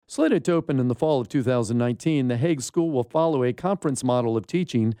Slated to open in the fall of 2019, the Hague School will follow a conference model of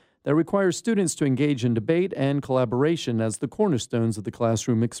teaching that requires students to engage in debate and collaboration as the cornerstones of the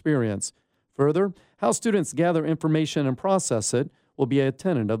classroom experience. Further, how students gather information and process it will be a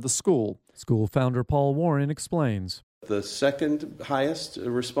tenet of the school. School founder Paul Warren explains. The second highest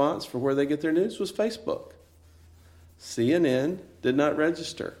response for where they get their news was Facebook. CNN did not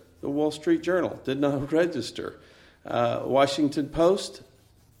register. The Wall Street Journal did not register. Washington Post,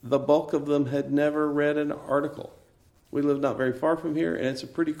 the bulk of them had never read an article. We live not very far from here, and it's a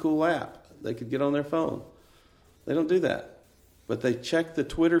pretty cool app. They could get on their phone. They don't do that, but they check the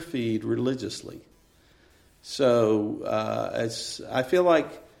Twitter feed religiously. So I feel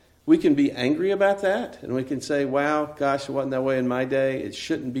like we can be angry about that, and we can say, wow, gosh, it wasn't that way in my day. It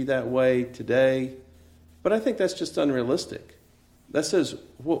shouldn't be that way today. But I think that's just unrealistic. That says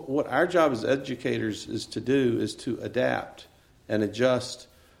what our job as educators is to do is to adapt and adjust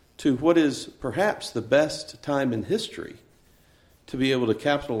to what is perhaps the best time in history to be able to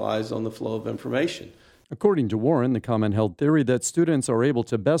capitalize on the flow of information. According to Warren, the common-held theory that students are able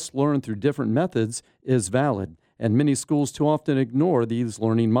to best learn through different methods is valid, and many schools too often ignore these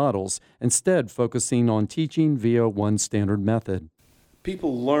learning models, instead focusing on teaching via one standard method.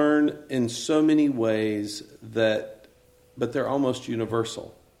 People learn in so many ways but they're almost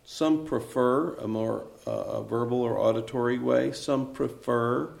universal. Some prefer a more verbal or auditory way. Some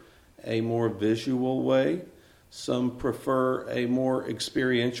prefer a more visual way. Some prefer a more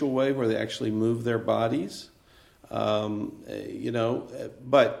experiential way where they actually move their bodies. But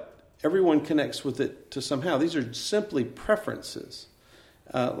everyone connects with it to somehow. These are simply preferences,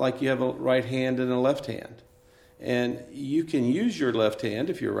 like you have a right hand and a left hand. And you can use your left hand,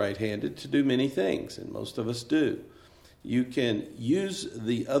 if you're right-handed, to do many things, and most of us do. You can use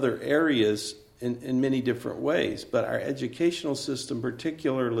the other areas in many different ways, but our educational system,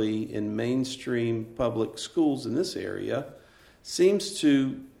 particularly in mainstream public schools in this area, seems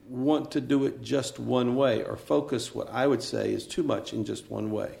to want to do it just one way, or focus what I would say is too much in just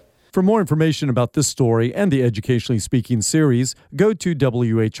one way. For more information about this story and the Educationally Speaking series, go to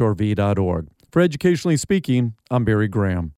whrv.org. For Educationally Speaking, I'm Barry Graham.